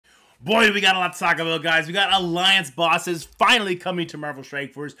Boy, do we got a lot to talk about, guys. We got Alliance bosses finally coming to Marvel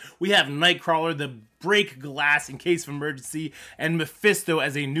Strike Force. We have Nightcrawler, the break glass in case of emergency, and Mephisto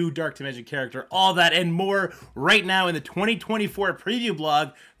as a new Dark Dimension character. All that and more right now in the 2024 preview blog.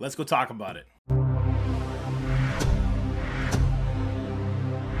 Let's go talk about it.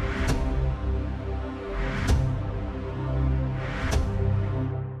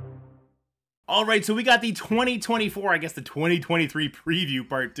 All right, so we got the 2024, I guess the 2023 preview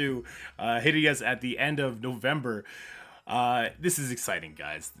part 2 hitting us at the end of November. This is exciting,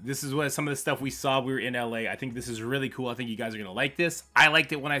 guys. This is what some of the stuff we saw. We were in LA. I think this is really cool. I think you guys are going to like this. I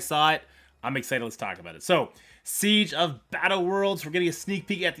liked it when I saw it. I'm excited. Let's talk about it. So, Siege of Battle Worlds. We're getting a sneak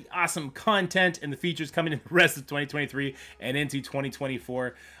peek at the awesome content and the features coming in the rest of 2023 and into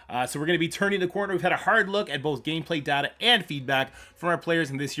 2024. So we're going to be turning the corner. We've had a hard look at both gameplay data and feedback from our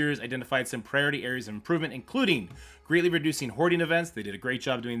players, and this year's identified some priority areas of improvement, including greatly reducing hoarding events. They did a great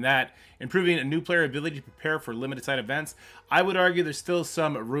job doing that. Improving a new player ability to prepare for limited side events. I would argue there's still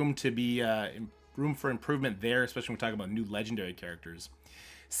some room to be room for improvement there, especially when we're talking about new legendary characters.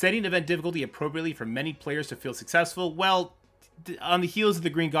 Setting event difficulty appropriately for many players to feel successful. Well, on the heels of the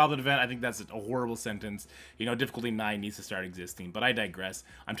Green Goblin event, I think that's a horrible sentence. You know, difficulty 9 needs to start existing, but I digress.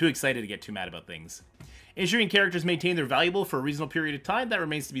 I'm too excited to get too mad about things. Ensuring characters maintain their valuable for a reasonable period of time, that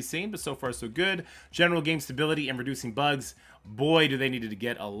remains to be seen, but so far so good. General game stability and reducing bugs. Boy, do they need to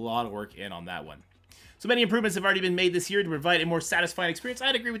get a lot of work in on that one. So many improvements have already been made this year to provide a more satisfying experience.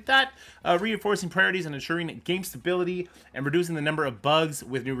 I'd agree with that. Reinforcing priorities and ensuring game stability and reducing the number of bugs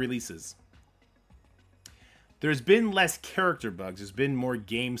with new releases. There's been less character bugs. There's been more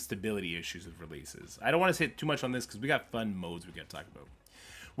game stability issues with releases. I don't want to say too much on this because we got fun modes we got to talk about.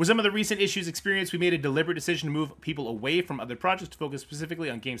 With some of the recent issues experienced, we made a deliberate decision to move people away from other projects to focus specifically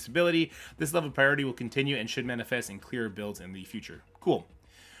on game stability. This level of priority will continue and should manifest in clearer builds in the future. Cool.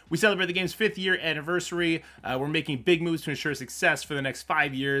 We celebrate the game's 5th year anniversary. We're making big moves to ensure success for the next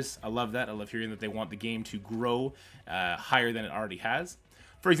 5 years. I love that. I love hearing that they want the game to grow higher than it already has.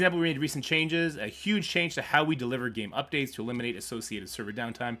 For example, we made recent changes, a huge change to how we deliver game updates to eliminate associated server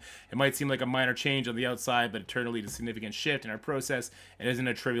downtime. It might seem like a minor change on the outside, but it turned a significant shift in our process. It isn't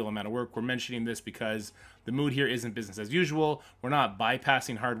a trivial amount of work. We're mentioning this because the mood here isn't business as usual. We're not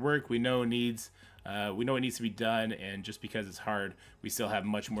bypassing hard work. We know it needs to be done, and just because it's hard, we still have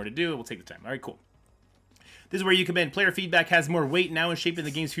much more to do. We'll take the time. All right, cool. This is where you come in. Player feedback has more weight now in shaping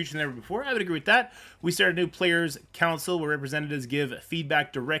the game's future than ever before. I would agree with that. We started a new Players Council where representatives give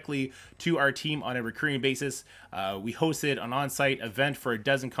feedback directly to our team on a recurring basis. We hosted an on-site event for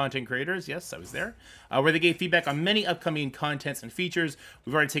 12 content creators. Yes, I was there. Where they gave feedback on many upcoming contents and features.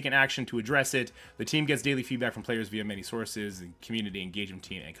 We've already taken action to address it. The team gets daily feedback from players via many sources, the community engagement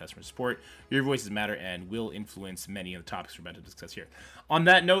team, and customer support. Your voices matter and will influence many of the topics we're about to discuss here. On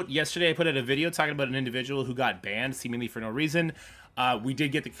that note, yesterday I put out a video talking about an individual who got banned seemingly for no reason. We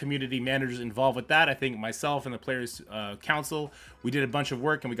did get the community managers involved with that. I think myself and the Players Council, we did a bunch of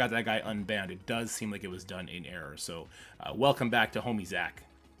work and we got that guy unbanned. It does seem like it was done in error. So welcome back to homie Zach.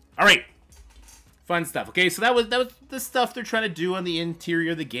 All right. Fun stuff. Okay, so that was the stuff they're trying to do on the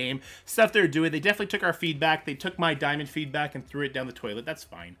interior of the game. Stuff they're doing. They definitely took our feedback. They took my diamond feedback and threw it down the toilet. That's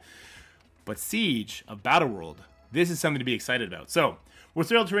fine. But Siege of Battle World, this is something to be excited about. So, we're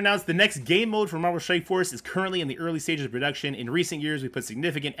thrilled to announce the next game mode for Marvel Strike Force is currently in the early stages of production. In recent years, we put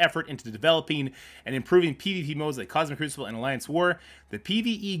significant effort into developing and improving PvP modes like Cosmic Crucible and Alliance War. The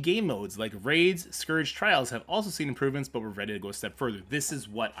PvE game modes like Raids, Scourge, Trials have also seen improvements, but we're ready to go a step further. This is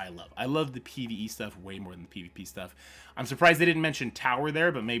what I love. I love the PvE stuff way more than the PvP stuff. I'm surprised they didn't mention Tower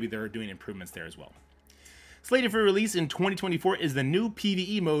there, but maybe they're doing improvements there as well. Slated for release in 2024 is the new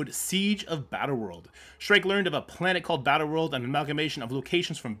PvE mode, Siege of Battle World. Strike learned of a planet called Battle World, an amalgamation of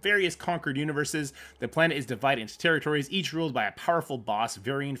locations from various conquered universes. The planet is divided into territories, each ruled by a powerful boss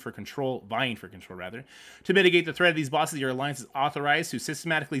vying for control. To mitigate the threat of these bosses, your alliance is authorized to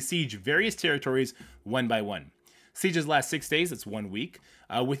systematically siege various territories one by one. Sieges last 6 days, that's 1 week,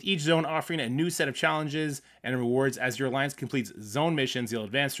 with each zone offering a new set of challenges and rewards. As your alliance completes zone missions, you'll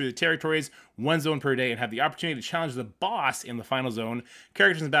advance through the territories, 1 zone per day, and have the opportunity to challenge the boss in the final zone.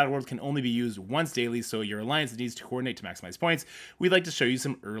 Characters in the Battle World can only be used once daily, so your alliance needs to coordinate to maximize points. We'd like to show you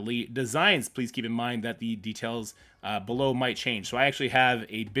some early designs. Please keep in mind that the details below might change. So I actually have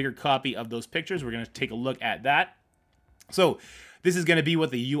a bigger copy of those pictures. We're going to take a look at that. So this is going to be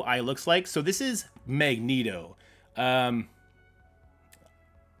what the UI looks like. So this is Magneto.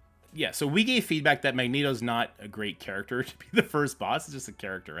 yeah, so we gave feedback that Magneto's not a great character to be the first boss. It's just a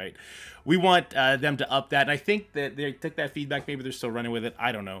character, right? We want them to up that, and I think that they took that feedback. Maybe they're still running with it.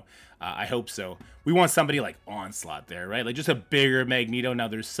 I don't know. I hope so. We want somebody like Onslaught there, right? Like just a bigger Magneto. Now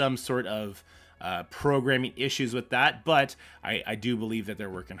there's some sort of programming issues with that, but I do believe that they're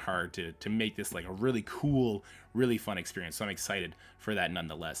working hard to make this like a really cool, really fun experience. So I'm excited for that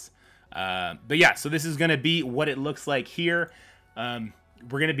nonetheless. But yeah, so this is going to be what it looks like here.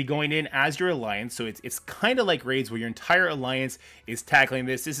 We're going to be going in as your alliance, so it's kind of like raids where your entire alliance is tackling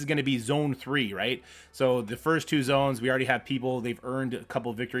this. This is going to be zone 3, right? So the first 2 zones, we already have people, they've earned a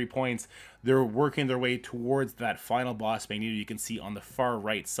couple victory points. They're working their way towards that final boss Magneto you can see on the far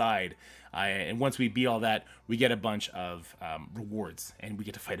right side. And once we beat all that, we get a bunch of rewards, and we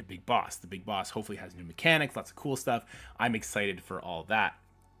get to fight a big boss. The big boss hopefully has new mechanics, lots of cool stuff. I'm excited for all that.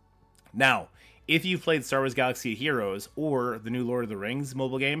 Now, if you've played Star Wars Galaxy of Heroes or the new Lord of the Rings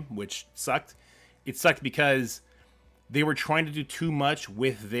mobile game, which sucked, it sucked because they were trying to do too much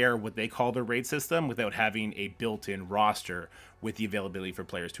with their, what they call their raid system, without having a built-in roster with the availability for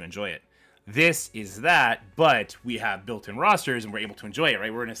players to enjoy it. This is that, but we have built-in rosters and we're able to enjoy it,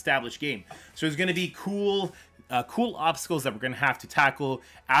 right? We're an established game. So there's going to be cool obstacles that we're going to have to tackle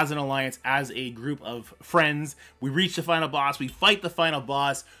as an alliance, as a group of friends. We reach the final boss. We fight the final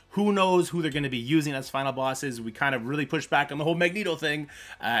boss. Who knows who they're going to be using as final bosses. We kind of really push back on the whole Magneto thing.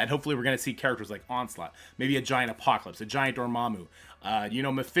 And hopefully we're going to see characters like Onslaught. Maybe a giant Apocalypse, a giant Dormammu. You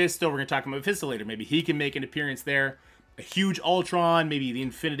know, Mephisto, we're going to talk about Mephisto later. Maybe he can make an appearance there. A huge Ultron, maybe the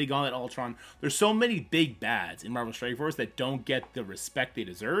Infinity Gauntlet Ultron. There's so many big bads in Marvel Strike Force that don't get the respect they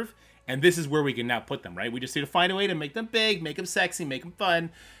deserve. And this is where we can now put them, right? We just need to find a way to make them big, make them sexy, make them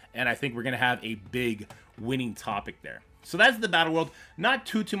fun. And I think we're going to have a big winning topic there. So that's the Battle World. Not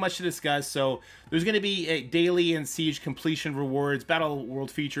too much to discuss. So there's going to be a daily and siege completion rewards. Battle World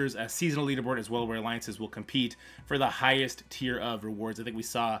features a seasonal leaderboard as well, where alliances will compete for the highest tier of rewards. I think we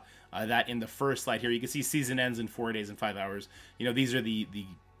saw that in the first slide here. You can see season ends in 4 days and 5 hours. You know, these are the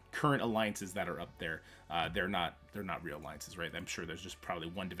current alliances that are up there. They're not real alliances, right? I'm sure there's just probably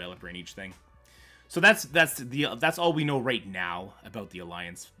one developer in each thing. So that's all we know right now about the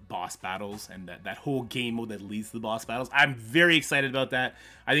alliance boss battles and that whole game mode that leads to the boss battles. I'm very excited about that.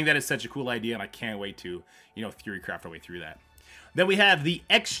 I think that is such a cool idea, and I can't wait to, you know, theorycraft our way through that. Then we have the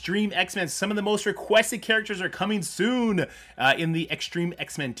Extreme X-Men. Some of the most requested characters are coming soon in the Extreme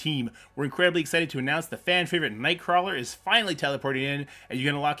X-Men team. We're incredibly excited to announce the fan favorite Nightcrawler is finally teleporting in, and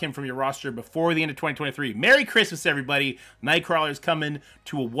you're going to lock him from your roster before the end of 2023. Merry Christmas, everybody. Nightcrawler is coming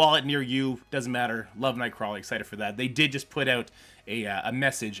to a wallet near you. Doesn't matter. Love Nightcrawler. Excited for that. They did just put out a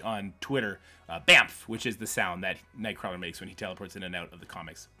message on Twitter, BAMF, which is the sound that Nightcrawler makes when he teleports in and out of the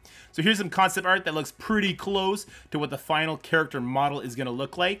comics. So here's some concept art that looks pretty close to what the final character model is going to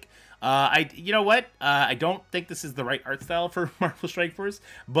look like. You know what? I don't think this is the right art style for Marvel Strike Force,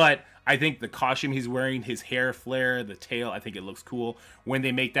 but I think the costume he's wearing, his hair flare, the tail, I think it looks cool. When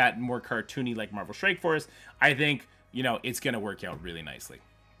they make that more cartoony like Marvel Strike Force, I think, you know, it's going to work out really nicely.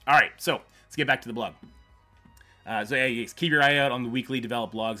 All right, so let's get back to the blog. So yeah, keep your eye out on the weekly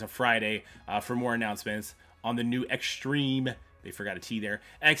developed blogs on Friday for more announcements on the new Extreme, they forgot a T there,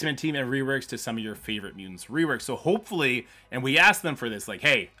 X-Men team and reworks to some of your favorite mutants reworks. So hopefully, and we asked them for this, like,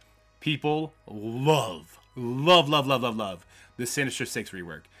 hey, people love the Sinister Six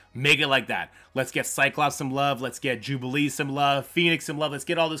rework. Make it like that. Let's get Cyclops some love. Let's get Jubilee some love. Phoenix some love. Let's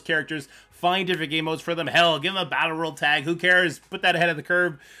get all those characters. Find different game modes for them. Hell, give them a Battle World tag. Who cares? Put that ahead of the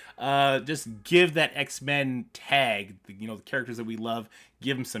curve. Just give that X-Men tag, you know, the characters that we love,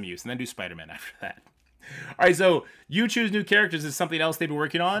 give them some use. And then do Spider-Man after that. All right, so you choose new characters is something else they've been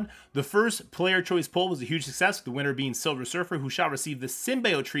working on. The first player choice poll was a huge success, with the winner being Silver Surfer, who shall receive the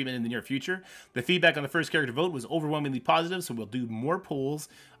symbiote treatment in the near future. The feedback on the first character vote was overwhelmingly positive, so we'll do more polls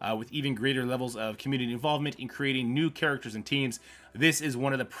with even greater levels of community involvement in creating new characters and teams. This is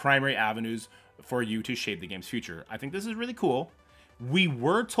one of the primary avenues for you to shape the game's future. I think this is really cool. We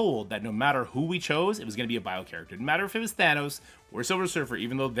were told that no matter who we chose, it was going to be a bio character. No matter if it was Thanos or Silver Surfer,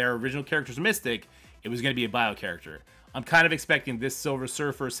 even though their original character's Mystic, it was going to be a bio character. I'm kind of expecting this Silver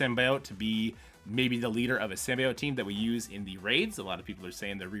Surfer symbiote to be maybe the leader of a symbiote team that we use in the raids. A lot of people are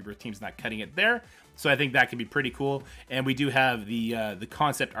saying the Rebirth team's not cutting it there, so I think that could be pretty cool. And we do have the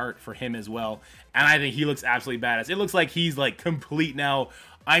concept art for him as well, and I think he looks absolutely badass. It looks like he's like complete now.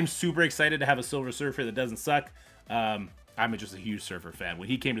 I'm super excited to have a Silver Surfer that doesn't suck. I'm just a huge Surfer fan. When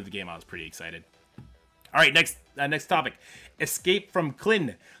he came to the game, I was pretty excited. All right, next topic. Escape from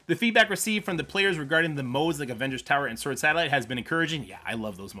Klin. The feedback received from the players regarding the modes like Avengers Tower and Sword Satellite has been encouraging. Yeah, I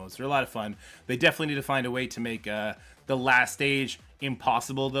love those modes. They're a lot of fun. They definitely need to find a way to make the last stage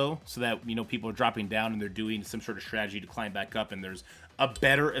impossible, though, so that, you know, people are dropping down and they're doing some sort of strategy to climb back up, and there's a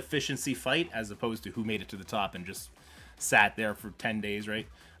better efficiency fight as opposed to who made it to the top and just sat there for 10 days, right?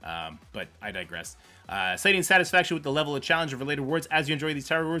 But I digress. Citing satisfaction with the level of challenge of related rewards. As you enjoy these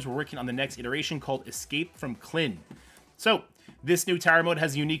tower rewards, we're working on the next iteration called Escape from Klin. So, this new tower mode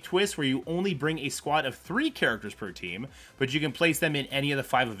has a unique twist where you only bring a squad of 3 characters per team, but you can place them in any of the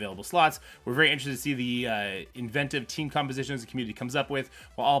 5 available slots. We're very interested to see the inventive team compositions the community comes up with.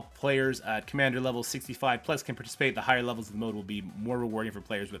 While all players at commander level 65 plus can participate, the higher levels of the mode will be more rewarding for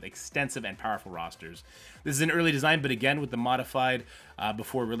players with extensive and powerful rosters. This is an early design, but again, with the modified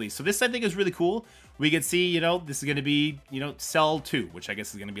before release. So this, I think, is really cool. We can see, you know, this is going to be, you know, Cell 2, which I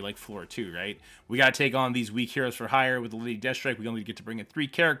guess is going to be like Floor 2, right? We got to take on these weak heroes for hire with the Lady Deathstrike. We only get to bring in 3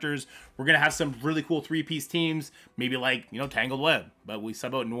 characters. We're going to have some really cool 3-piece teams, maybe like, you know, Tangled Web. But we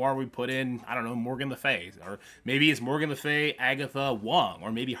sub out Noir, we put in, I don't know, Morgan Le Fay. Or maybe it's Morgan Le Fay, Agatha, Wong.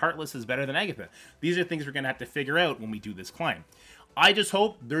 Or maybe Heartless is better than Agatha. These are things we're going to have to figure out when we do this climb. I just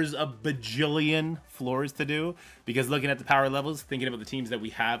hope there's a bajillion floors to do, because looking at the power levels, thinking about the teams that we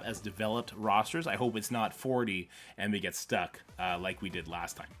have as developed rosters, I hope it's not 40 and we get stuck like we did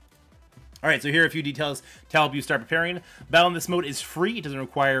last time. All right, so here are a few details to help you start preparing. Battle in this mode is free. It doesn't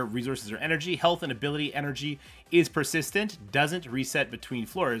require resources or energy. Health and ability energy is persistent, doesn't reset between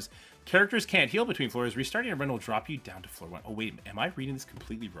floors. Characters can't heal between floors. Restarting a run will drop you down to floor 1. Oh, wait, am I reading this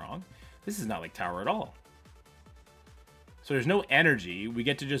completely wrong? This is not like Tower at all. So there's no energy. We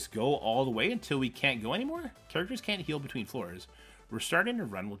get to just go all the way until we can't go anymore? Characters can't heal between floors. Restarting a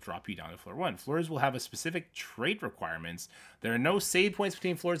run will drop you down to floor 1. Floors will have a specific trait requirements. There are no save points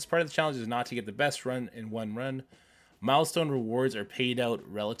between floors. Part of the challenge is not to get the best run in one run. Milestone rewards are paid out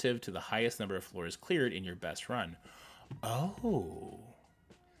relative to the highest number of floors cleared in your best run. Oh.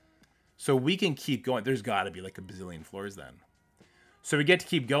 So we can keep going. There's got to be like a bazillion floors then. So we get to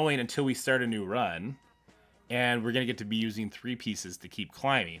keep going until we start a new run. And we're going to get to be using 3 pieces to keep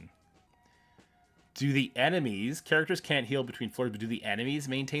climbing. Do the enemies... Characters can't heal between floors, but do the enemies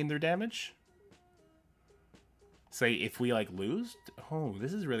maintain their damage? Say, if we, like, lose? Oh,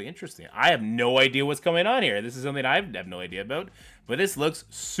 this is really interesting. I have no idea what's going on here. This is something I have no idea about. But this looks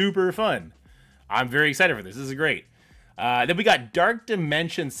super fun. I'm very excited for this. This is great. Then we got Dark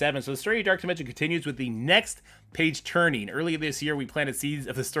Dimension 7. So the story of Dark Dimension continues with the next page turning. Earlier this year, we planted seeds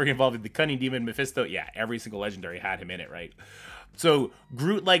of the story involving the cunning demon Mephisto. Yeah, every single legendary had him in it, right? So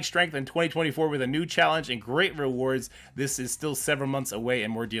Groot-like strength in 2024 with a new challenge and great rewards. This is still several months away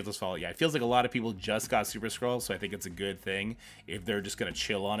and more details follow. Yeah, it feels like a lot of people just got Super Skrull, so I think it's a good thing if they're just going to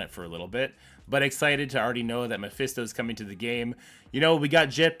chill on it for a little bit. But excited to already know that Mephisto is coming to the game. You know, we got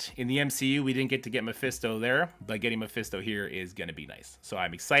gypped in the MCU. We didn't get to get Mephisto there, but getting Mephisto here is going to be nice. So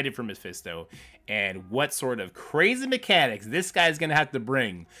I'm excited for Mephisto and what sort of crazy mechanics this guy's going to have to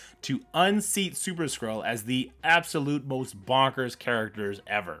bring to unseat Super Skrull as the absolute most bonkers characters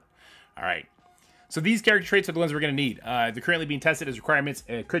ever. All right. So these character traits are the ones we're going to need. They're currently being tested as requirements.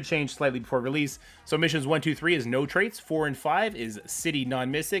 It could change slightly before release. So missions 1, 2, 3 is no traits. 4 and 5 is city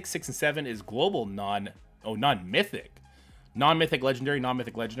non-mythic. 6 and 7 is global non-mythic. Non-mythic legendary,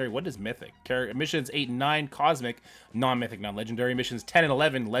 non-mythic legendary. What is mythic? Missions 8 and 9 cosmic, non-mythic, non-legendary. Missions 10 and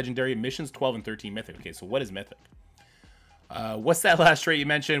 11 legendary. Missions 12 and 13 mythic. Okay, so what is mythic? What's that last trait you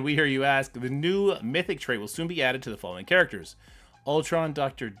mentioned? We hear you ask. The new mythic trait will soon be added to the following characters: Ultron,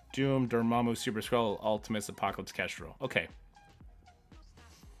 Doctor Doom, Dormammu, Super Skrull, Ultimus, Apocalypse, Kestrel. Okay.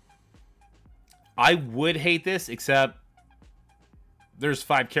 I would hate this, except there's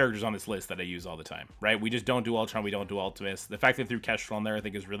 5 characters on this list that I use all the time, right? We just don't do Ultron, we don't do Ultimus. The fact that they threw Kestrel on there, I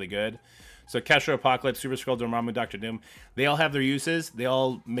think, is really good. So Kestrel, Apocalypse, Super Skrull, Dormammu, Doctor Doom, they all have their uses. They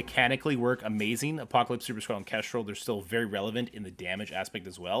all mechanically work amazing. Apocalypse, Super Skrull, and Kestrel, they're still very relevant in the damage aspect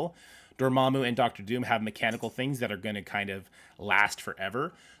as well. Dormammu and Doctor Doom have mechanical things that are going to kind of last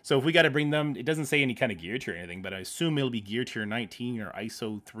forever. So if we got to bring them, it doesn't say any kind of gear tier or anything, but I assume it'll be gear tier 19 or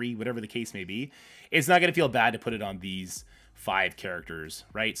ISO 3, whatever the case may be. It's not going to feel bad to put it on these 5 characters,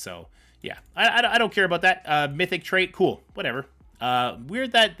 right? So yeah, I don't care about that. Mythic trait, cool, whatever.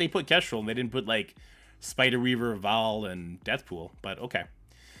 Weird that they put Kestrel and they didn't put like Spider Weaver, Val, and Deathpool, but okay.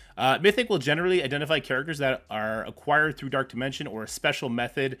 Mythic will generally identify characters that are acquired through Dark Dimension or a special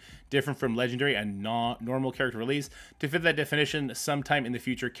method different from Legendary and normal character release. To fit that definition, sometime in the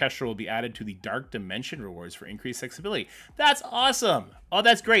future, Kestrel will be added to the Dark Dimension rewards for increased accessibility. That's awesome! Oh,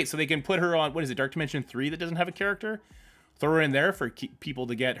 that's great. So they can put her on, what is it, Dark Dimension 3 that doesn't have a character? Throw her in there for people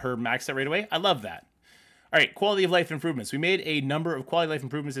to get her maxed out right away. I love that. All right, quality of life improvements. We made a number of quality of life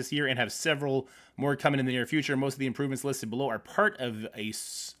improvements this year and have several more coming in the near future. Most of the improvements listed below are part of a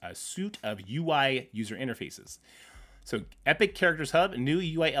suite of UI user interfaces. So, Epic Characters Hub, new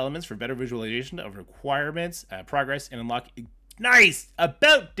UI elements for better visualization of requirements, progress, and unlock. Nice!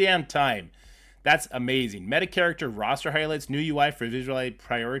 About damn time. That's amazing. Meta character roster highlights, new UI for visualize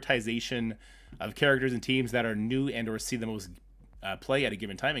prioritization of characters and teams that are new and or see the most play at a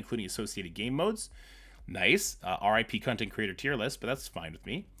given time, including associated game modes. Nice. RIP content creator tier list, but that's fine with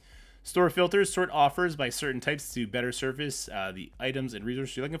me. Store filters, sort offers by certain types to better surface the items and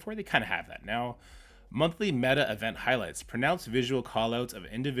resources you're looking for. They kind of have that now. Monthly meta event highlights. Pronounce visual callouts of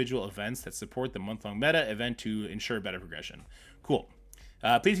individual events that support the month-long meta event to ensure better progression. Cool.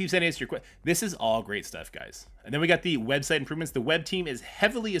 Please keep sending us your questions. This is all great stuff, guys. And then we got the website improvements. The web team is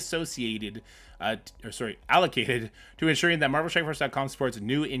heavily allocated to ensuring that MarvelStrikeForce.com supports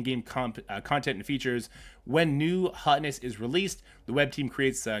new in-game content and features. When new hotness is released, the web team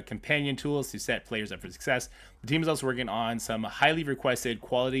creates companion tools to set players up for success. The team is also working on some highly requested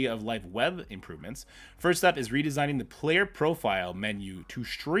quality of life web improvements. First up is redesigning the player profile menu to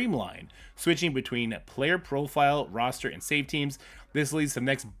streamline switching between player profile, roster, and save teams. This leads to the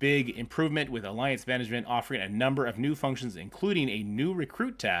next big improvement with Alliance Management offering a number of new functions, including a new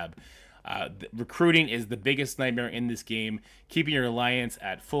recruit tab. Recruiting is the biggest nightmare in this game. Keeping your Alliance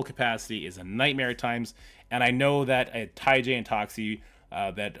at full capacity is a nightmare at times. And I know that TyJ and Toxie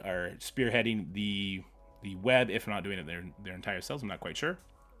that are spearheading the web, if not doing it their entire selves, I'm not quite sure.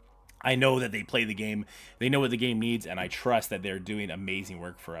 I know that they play the game. They know what the game needs, and I trust that they're doing amazing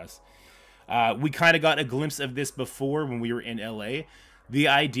work for us. We kind of got a glimpse of this before when we were in LA. The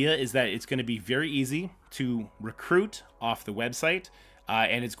idea is that it's going to be very easy to recruit off the website,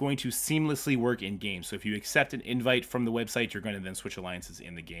 and it's going to seamlessly work in game. So if you accept an invite from the website, you're going to then switch alliances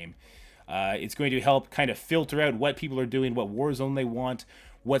in the game. It's going to help kind of filter out what people are doing, what war zone they want,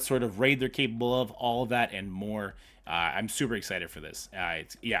 what sort of raid they're capable of, all of that and more. I'm super excited for this.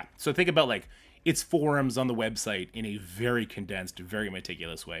 Yeah, so think about like it's forums on the website in a very condensed, very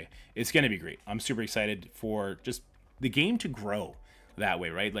meticulous way. It's going to be great. I'm super excited for just the game to grow that way,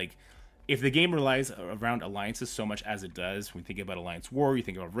 right? Like, if the game relies around alliances so much as it does, when you think about Alliance War, you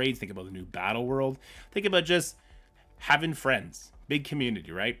think about raids, think about the new battle world, think about just having friends, big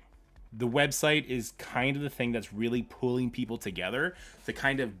community, right? The website is kind of the thing that's really pulling people together to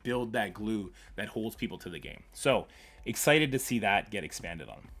kind of build that glue that holds people to the game. So, excited to see that get expanded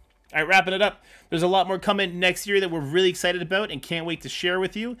on. All right, wrapping it up. There's a lot more coming next year that we're really excited about and can't wait to share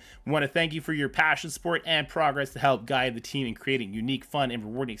with you. We want to thank you for your passion, support, and progress to help guide the team in creating unique, fun, and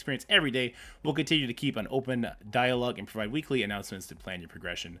rewarding experience every day. We'll continue to keep an open dialogue and provide weekly announcements to plan your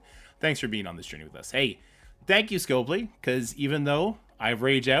progression. Thanks for being on this journey with us. Hey, thank you, Scopely, because even though I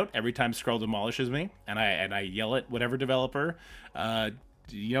rage out every time Skrull demolishes me, and I yell at whatever developer,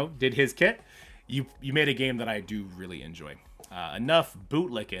 did his kit, you made a game that I do really enjoy. Enough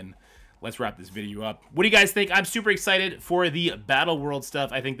bootlicking. Let's wrap this video up. What do you guys think? I'm super excited for the Battle World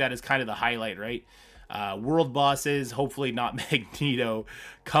stuff. I think that is kind of the highlight, right? World bosses, hopefully not Magneto,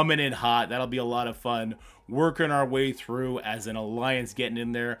 coming in hot. That'll be a lot of fun. Working our way through as an alliance, getting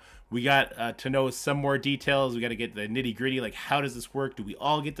in there. We got to know some more details. We got to get the nitty gritty. Like, how does this work? Do we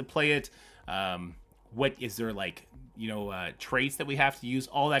all get to play it? What is there, like, traits that we have to use?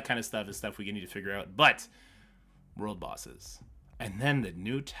 All that kind of stuff is stuff we need to figure out. But world bosses, and then the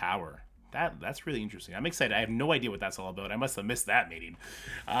new tower. That's really interesting. I'm excited. I have no idea what that's all about. I must have missed that meeting.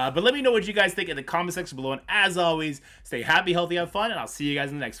 But let me know what you guys think in the comment section below. And as always, stay happy, healthy, have fun, and I'll see you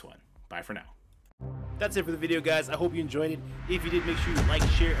guys in the next one. Bye for now. That's it for the video, guys. I hope you enjoyed it. If you did, make sure you like,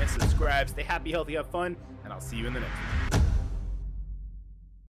 share, and subscribe. Stay happy, healthy, have fun, and I'll see you in the next one.